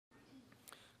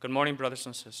Good morning, brothers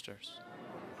and sisters.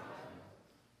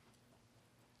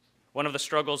 One of the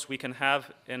struggles we can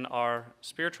have in our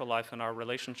spiritual life and our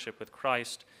relationship with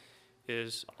Christ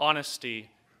is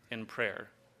honesty in prayer.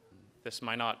 This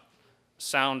might not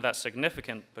sound that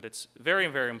significant, but it's very,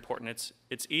 very important.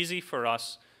 It's easy for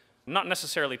us not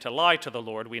necessarily to lie to the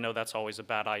Lord. We know that's always a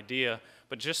bad idea,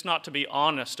 but just not to be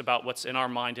honest about what's in our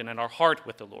mind and in our heart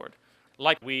with the Lord.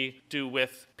 Like we do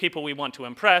with people we want to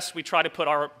impress, we try to put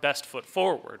our best foot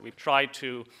forward. We try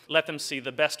to let them see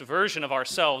the best version of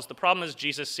ourselves. The problem is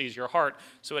Jesus sees your heart,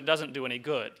 so it doesn't do any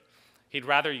good. He'd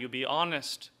rather you be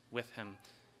honest with him,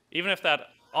 even if that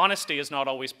honesty is not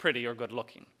always pretty or good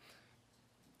looking.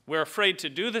 We're afraid to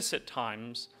do this at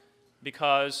times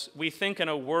because we think in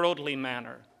a worldly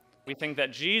manner. We think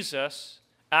that Jesus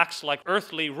acts like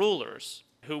earthly rulers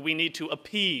who we need to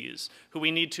appease, who we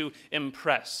need to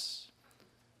impress.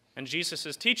 And Jesus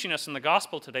is teaching us in the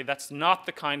gospel today that's not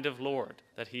the kind of Lord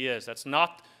that he is. That's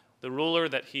not the ruler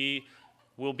that he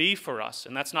will be for us.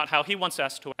 And that's not how he wants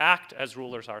us to act as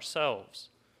rulers ourselves.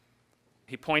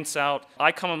 He points out,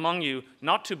 I come among you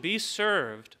not to be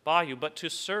served by you, but to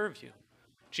serve you.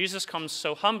 Jesus comes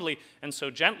so humbly and so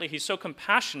gently. He's so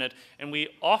compassionate, and we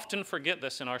often forget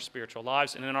this in our spiritual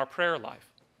lives and in our prayer life.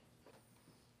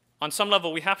 On some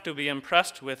level, we have to be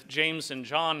impressed with James and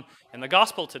John in the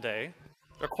gospel today.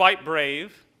 They're quite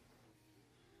brave.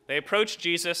 They approach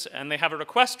Jesus, and they have a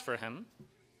request for him.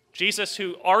 Jesus,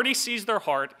 who already sees their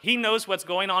heart, he knows what's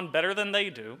going on better than they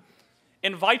do,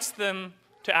 invites them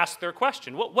to ask their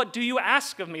question. What do you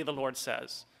ask of me, the Lord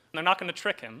says. And they're not going to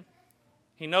trick him.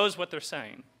 He knows what they're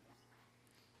saying.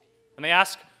 And they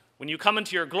ask, when you come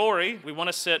into your glory, we want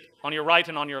to sit on your right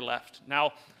and on your left.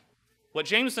 Now, what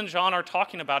James and John are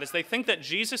talking about is they think that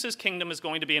Jesus' kingdom is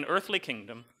going to be an earthly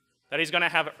kingdom, that he's going to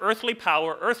have earthly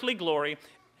power, earthly glory,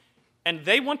 and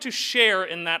they want to share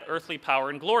in that earthly power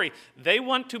and glory. They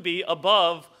want to be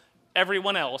above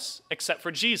everyone else except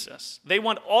for Jesus. They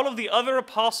want all of the other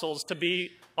apostles to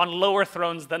be on lower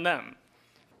thrones than them.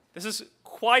 This is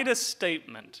quite a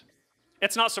statement.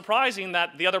 It's not surprising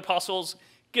that the other apostles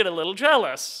get a little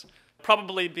jealous,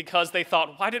 probably because they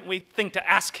thought, why didn't we think to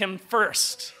ask him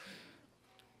first?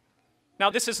 Now,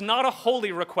 this is not a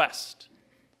holy request.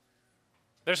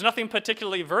 There's nothing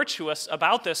particularly virtuous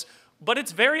about this, but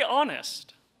it's very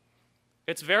honest.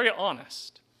 It's very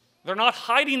honest. They're not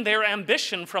hiding their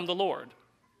ambition from the Lord.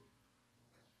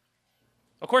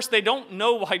 Of course, they don't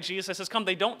know why Jesus has come.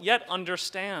 They don't yet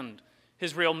understand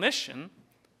his real mission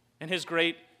and his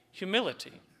great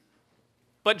humility.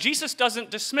 But Jesus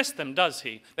doesn't dismiss them, does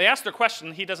he? They ask their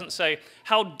question. He doesn't say,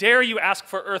 how dare you ask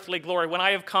for earthly glory when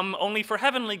I have come only for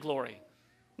heavenly glory?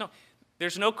 No,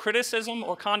 there's no criticism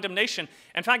or condemnation.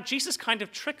 In fact, Jesus kind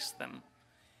of tricks them.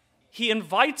 He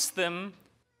invites them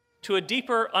to a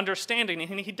deeper understanding,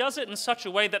 and he does it in such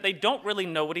a way that they don't really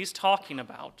know what he's talking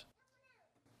about.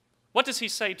 What does he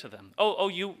say to them?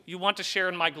 You want to share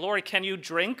in my glory? Can you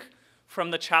drink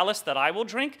from the chalice that I will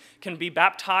drink? Can be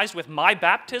baptized with my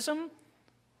baptism?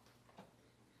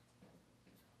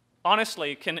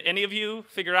 Honestly, can any of you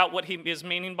figure out what he is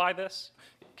meaning by this?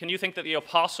 Can you think that the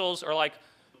apostles are like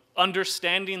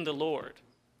understanding the Lord?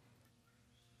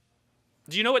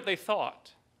 Do you know what they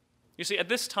thought? You see, at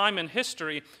this time in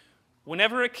history,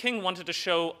 whenever a king wanted to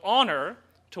show honor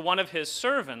to one of his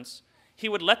servants, he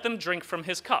would let them drink from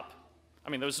his cup. I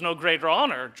mean, there was no greater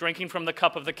honor drinking from the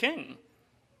cup of the king.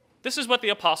 This is what the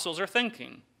apostles are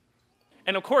thinking.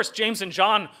 And of course, James and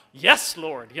John, yes,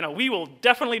 Lord, we will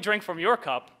definitely drink from your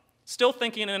cup, still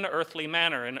thinking in an earthly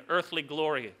manner, in earthly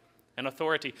glory and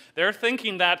authority. They're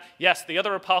thinking that, yes, the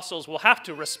other apostles will have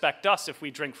to respect us if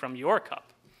we drink from your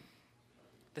cup.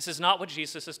 This is not what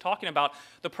Jesus is talking about.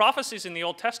 The prophecies in the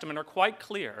Old Testament are quite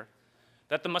clear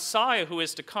that the Messiah who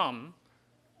is to come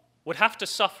would have to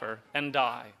suffer and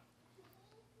die.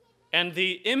 And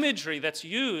the imagery that's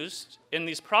used in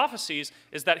these prophecies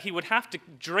is that he would have to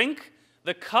drink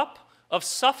the cup of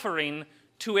suffering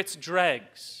to its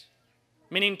dregs,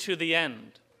 meaning to the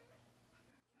end.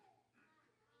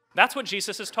 That's what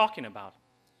Jesus is talking about.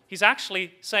 He's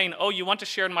actually saying, you want to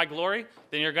share in my glory?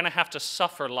 Then you're going to have to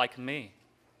suffer like me.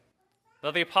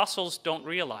 Though the apostles don't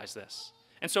realize this.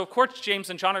 And so, of course, James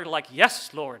and John are like,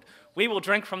 yes, Lord, we will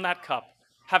drink from that cup,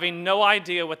 having no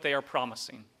idea what they are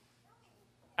promising.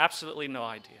 Absolutely no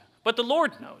idea. But the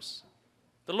Lord knows.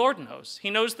 The Lord knows. He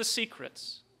knows the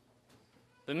secrets,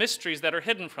 the mysteries that are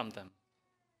hidden from them.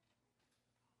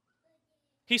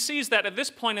 He sees that at this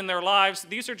point in their lives,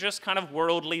 these are just kind of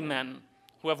worldly men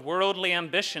who have worldly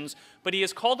ambitions, but he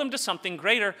has called them to something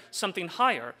greater, something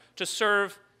higher, to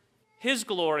serve his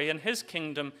glory and his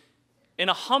kingdom in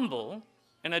a humble,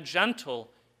 in a gentle,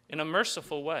 in a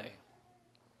merciful way,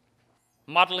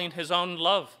 modeling his own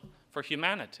love for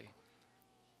humanity.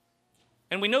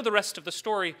 And we know the rest of the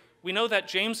story. We know that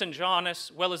James and John,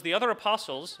 as well as the other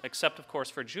apostles, except of course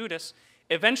for Judas,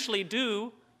 eventually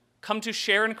do come to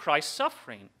share in Christ's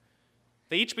suffering.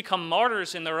 They each become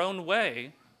martyrs in their own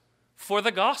way for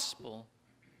the gospel.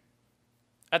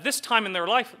 At this time in their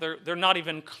life, they're not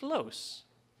even close.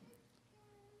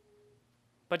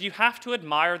 But you have to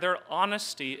admire their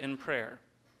honesty in prayer.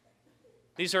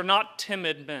 These are not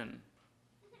timid men.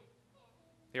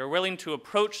 They are willing to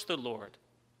approach the Lord.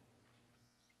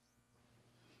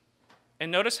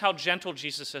 And notice how gentle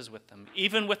Jesus is with them,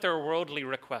 even with their worldly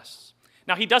requests.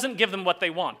 Now, he doesn't give them what they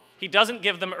want. He doesn't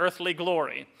give them earthly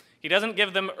glory. He doesn't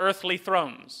give them earthly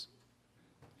thrones,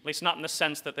 at least not in the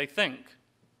sense that they think.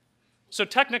 So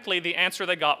technically, the answer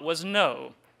they got was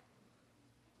no.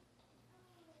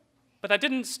 But that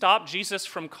didn't stop Jesus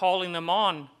from calling them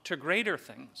on to greater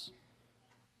things.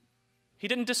 He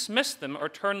didn't dismiss them or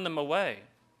turn them away.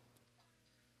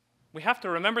 We have to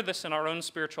remember this in our own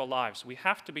spiritual lives. We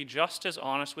have to be just as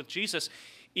honest with Jesus,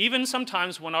 even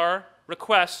sometimes when our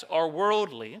requests are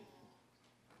worldly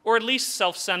or at least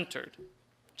self-centered.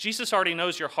 Jesus already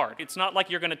knows your heart. It's not like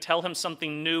you're going to tell him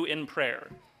something new in prayer.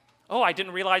 Oh, I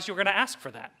didn't realize you were going to ask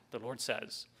for that, the Lord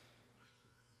says.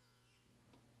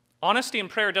 Honesty in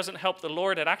prayer doesn't help the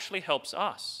Lord, it actually helps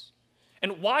us.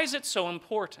 And why is it so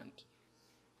important?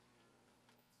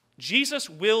 Jesus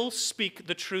will speak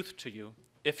the truth to you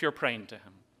if you're praying to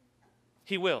him.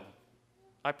 He will.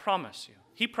 I promise you.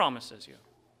 He promises you.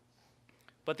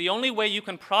 But the only way you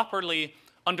can properly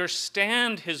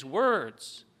understand his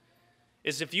words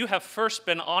is if you have first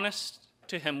been honest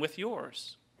to him with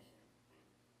yours.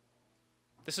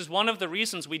 This is one of the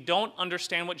reasons we don't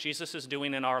understand what Jesus is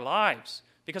doing in our lives,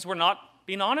 because we're not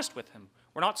being honest with him.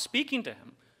 We're not speaking to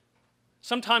him.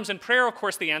 Sometimes in prayer, of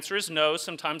course, the answer is no.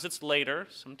 Sometimes it's later.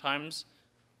 Sometimes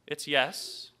it's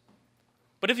yes.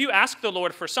 But if you ask the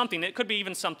Lord for something, it could be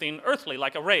even something earthly,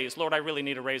 like a raise. Lord, I really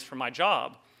need a raise for my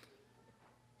job.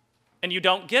 And you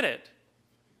don't get it.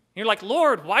 You're like,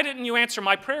 Lord, why didn't you answer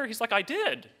my prayer? He's like, I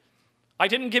did. I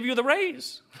didn't give you the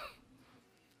raise.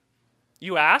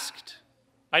 You asked.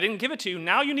 I didn't give it to you.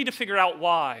 Now you need to figure out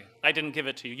why I didn't give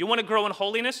it to you. You want to grow in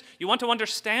holiness? You want to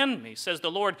understand me, says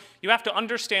the Lord. You have to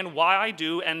understand why I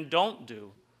do and don't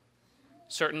do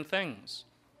certain things.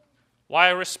 Why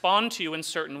I respond to you in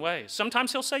certain ways.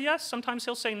 Sometimes he'll say yes, sometimes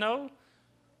he'll say no.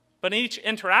 But in each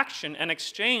interaction and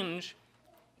exchange,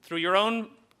 through your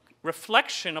own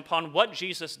reflection upon what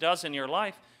Jesus does in your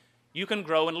life, you can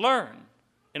grow and learn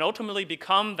and ultimately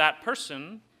become that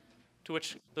person to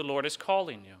which the Lord is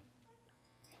calling you.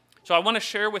 So I want to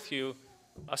share with you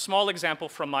a small example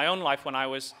from my own life when I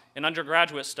was in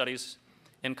undergraduate studies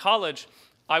in college.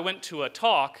 I went to a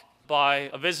talk by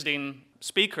a visiting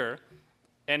speaker,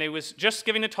 and he was just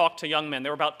giving a talk to young men.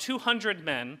 There were about 200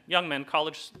 men, young men,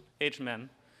 college-aged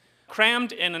men,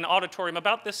 crammed in an auditorium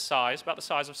about this size, about the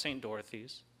size of St.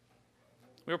 Dorothy's.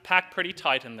 We were packed pretty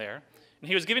tight in there. And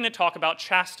he was giving a talk about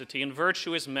chastity and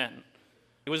virtue as men.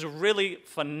 It was a really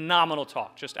phenomenal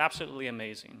talk, just absolutely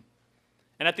amazing.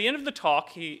 And at the end of the talk,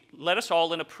 he led us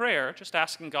all in a prayer, just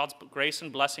asking God's grace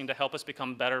and blessing to help us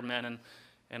become better men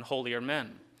and holier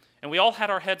men. And we all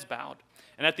had our heads bowed.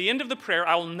 And at the end of the prayer,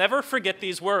 I will never forget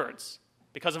these words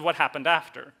because of what happened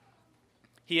after.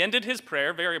 He ended his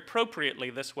prayer very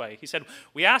appropriately this way. He said,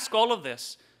 "We ask all of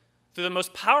this through the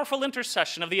most powerful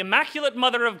intercession of the Immaculate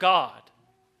Mother of God."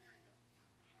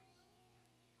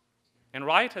 And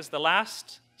right as the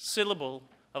last syllable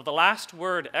of the last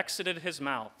word exited his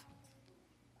mouth,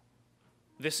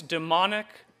 this demonic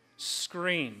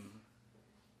scream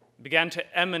began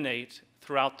to emanate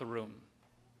throughout the room.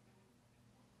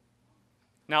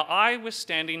 Now, I was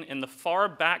standing in the far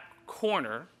back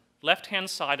corner, left-hand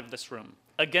side of this room,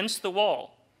 against the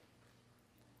wall.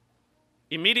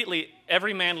 Immediately,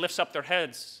 every man lifts up their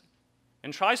heads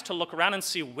and tries to look around and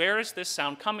see, where is this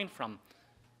sound coming from?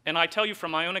 And I tell you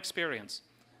from my own experience,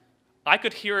 I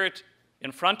could hear it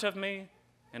in front of me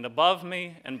and above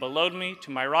me and below me,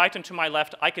 to my right and to my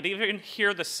left. I could even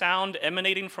hear the sound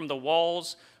emanating from the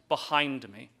walls behind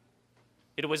me.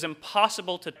 It was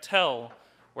impossible to tell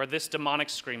where this demonic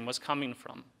scream was coming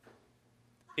from.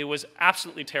 It was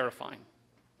absolutely terrifying.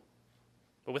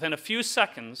 But within a few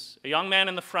seconds, a young man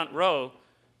in the front row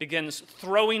begins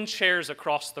throwing chairs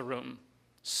across the room,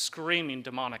 screaming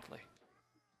demonically.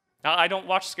 Now, I don't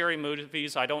watch scary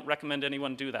movies. I don't recommend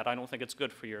anyone do that. I don't think it's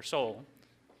good for your soul.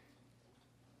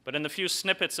 But in the few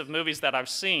snippets of movies that I've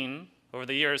seen over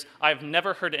the years, I've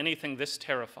never heard anything this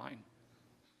terrifying.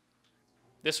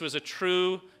 This was a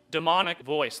true demonic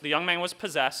voice. The young man was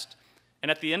possessed, And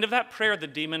at the end of that prayer, the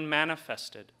demon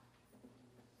manifested,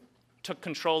 took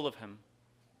control of him,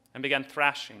 and began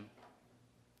thrashing.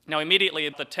 Now, immediately,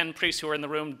 the 10 priests who were in the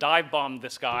room dive-bombed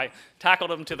this guy,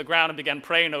 tackled him to the ground, and began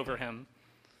praying over him.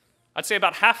 I'd say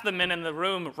about half the men in the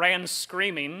room ran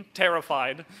screaming,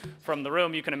 terrified, from the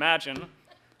room, you can imagine.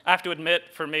 I have to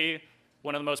admit, for me,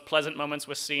 one of the most pleasant moments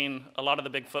was seeing a lot of the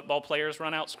big football players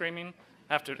run out screaming.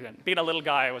 After being a little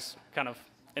guy, I was kind of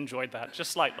enjoyed that,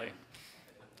 just slightly.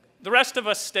 The rest of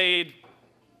us stayed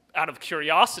out of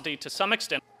curiosity to some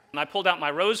extent, and I pulled out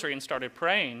my rosary and started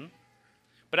praying.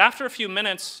 But after a few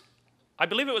minutes, I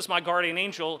believe it was my guardian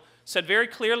angel, said very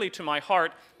clearly to my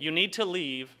heart, "You need to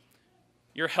leave.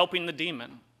 You're helping the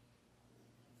demon."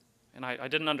 And I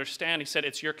didn't understand. He said,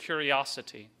 "It's your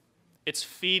curiosity. It's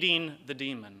feeding the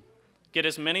demon. Get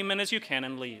as many men as you can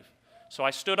and leave." So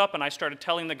I stood up and I started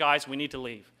telling the guys, "We need to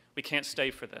leave. We can't stay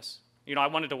for this." You know, I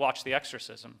wanted to watch the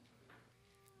exorcism.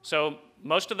 So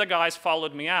most of the guys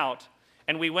followed me out,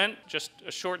 and we went just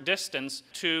a short distance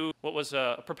to what was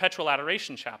a perpetual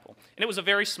adoration chapel. And it was a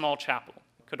very small chapel.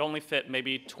 It could only fit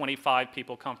maybe 25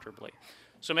 people comfortably.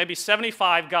 So maybe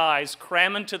 75 guys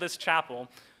cram into this chapel,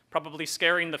 probably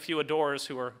scaring the few adorers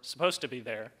who were supposed to be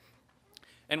there.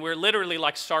 And we're literally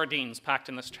like sardines packed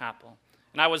in this chapel.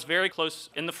 And I was very close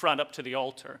in the front up to the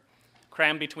altar,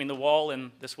 crammed between the wall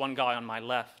and this one guy on my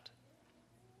left.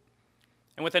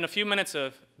 And within a few minutes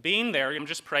of being there, I'm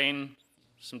just praying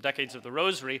some decades of the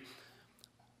rosary,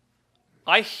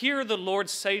 I hear the Lord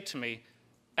say to me,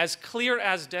 as clear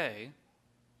as day,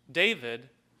 "David,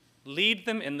 lead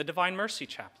them in the Divine Mercy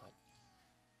Chaplet."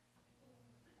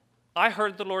 I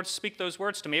heard the Lord speak those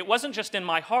words to me. It wasn't just in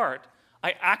my heart.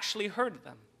 I actually heard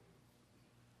them.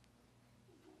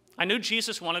 I knew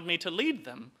Jesus wanted me to lead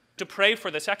them, to pray for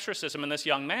this exorcism in this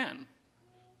young man.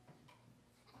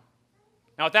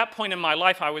 Now, at that point in my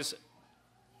life, I was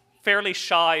fairly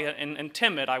shy and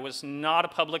timid. I was not a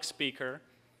public speaker.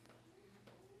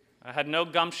 I had no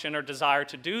gumption or desire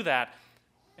to do that.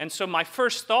 And so my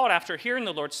first thought after hearing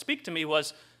the Lord speak to me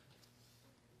was,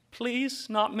 "Please,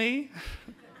 not me."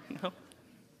 No.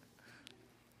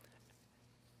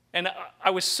 And I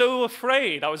was so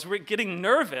afraid. I was getting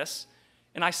nervous.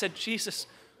 And I said, "Jesus,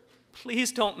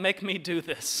 please don't make me do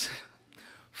this.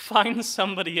 Find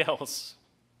somebody else."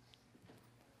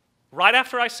 Right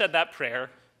after I said that prayer,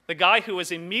 the guy who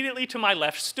was immediately to my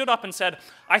left stood up and said,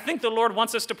 "I think the Lord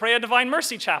wants us to pray a Divine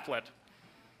Mercy Chaplet."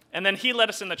 And then he led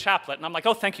us in the chaplet. And I'm like,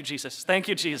 "Oh, thank you, Jesus. Thank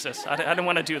you, Jesus." I didn't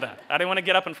want to do that. I didn't want to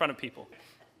get up in front of people.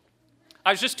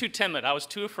 I was just too timid. I was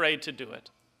too afraid to do it.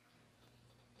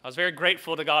 I was very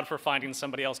grateful to God for finding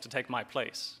somebody else to take my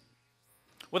place.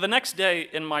 Well, the next day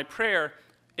in my prayer,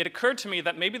 it occurred to me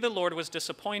that maybe the Lord was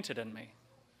disappointed in me.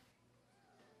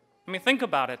 I mean, think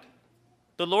about it.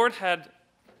 The Lord had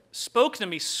spoken to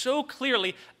me so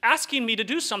clearly, asking me to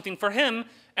do something for him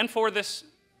and for this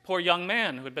poor young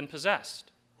man who had been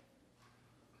possessed.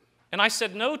 And I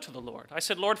said no to the Lord. I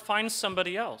said, "Lord, find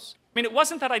somebody else." I mean, it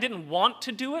wasn't that I didn't want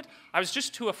to do it. I was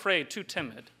just too afraid, too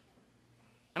timid.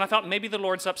 And I thought maybe the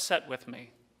Lord's upset with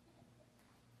me.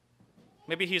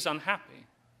 Maybe he's unhappy.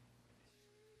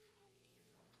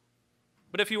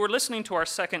 But if you were listening to our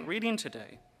second reading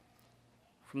today,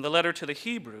 from the letter to the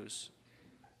Hebrews,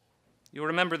 you'll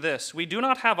remember this: we do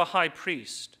not have a high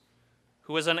priest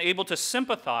who is unable to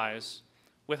sympathize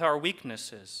with our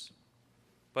weaknesses,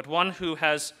 but one who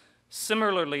has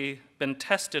similarly been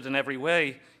tested in every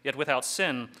way, yet without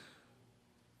sin.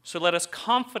 So let us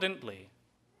confidently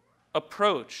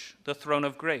approach the throne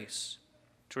of grace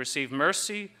to receive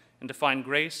mercy and to find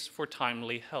grace for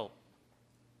timely help.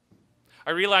 I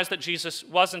realized that Jesus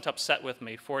wasn't upset with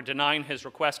me for denying his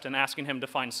request and asking him to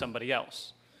find somebody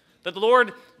else. That the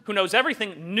Lord, who knows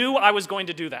everything, knew I was going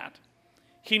to do that.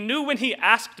 He knew when he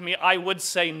asked me I would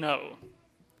say no.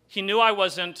 He knew I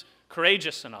wasn't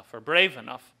courageous enough or brave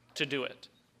enough to do it.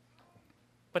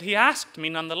 But he asked me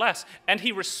nonetheless, and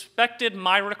he respected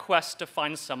my request to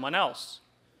find someone else.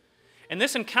 And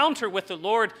this encounter with the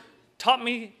Lord taught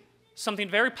me something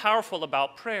very powerful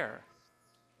about prayer.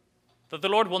 That the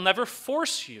Lord will never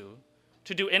force you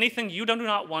to do anything you do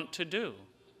not want to do.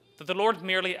 That the Lord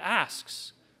merely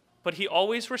asks, but he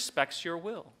always respects your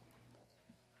will.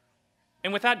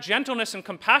 And with that gentleness and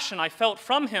compassion I felt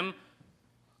from him,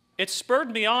 it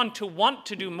spurred me on to want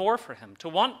to do more for him, to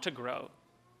want to grow,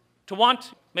 to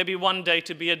want maybe one day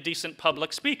to be a decent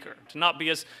public speaker, to not be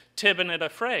as timid and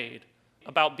afraid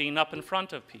about being up in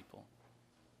front of people.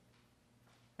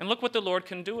 And look what the Lord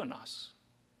can do in us.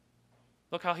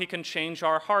 Look how he can change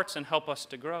our hearts and help us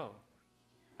to grow.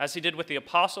 As he did with the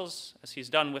apostles, as he's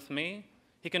done with me,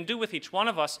 he can do with each one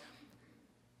of us.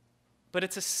 But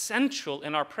it's essential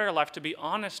in our prayer life to be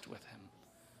honest with him.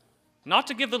 Not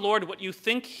to give the Lord what you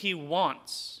think he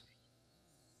wants,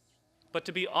 but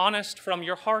to be honest from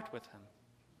your heart with him.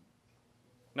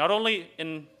 Not only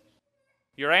in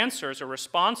your answers or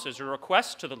responses or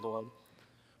requests to the Lord,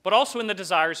 but also in the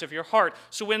desires of your heart.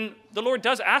 So when the Lord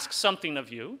does ask something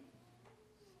of you,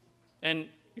 and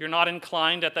you're not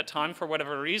inclined at that time for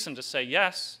whatever reason to say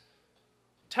yes,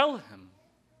 tell him.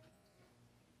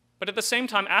 But at the same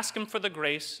time, ask him for the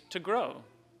grace to grow.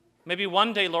 Maybe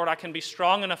one day, Lord, I can be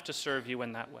strong enough to serve you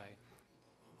in that way.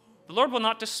 The Lord will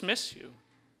not dismiss you.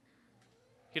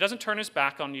 He doesn't turn his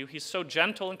back on you. He's so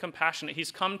gentle and compassionate.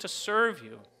 He's come to serve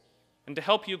you and to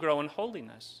help you grow in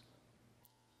holiness.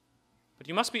 But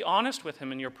you must be honest with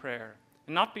him in your prayer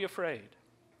and not be afraid.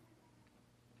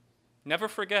 Never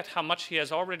forget how much he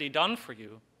has already done for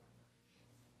you.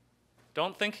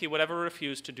 Don't think he would ever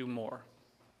refuse to do more.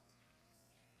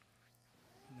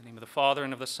 In the name of the Father,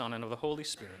 and of the Son, and of the Holy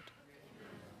Spirit.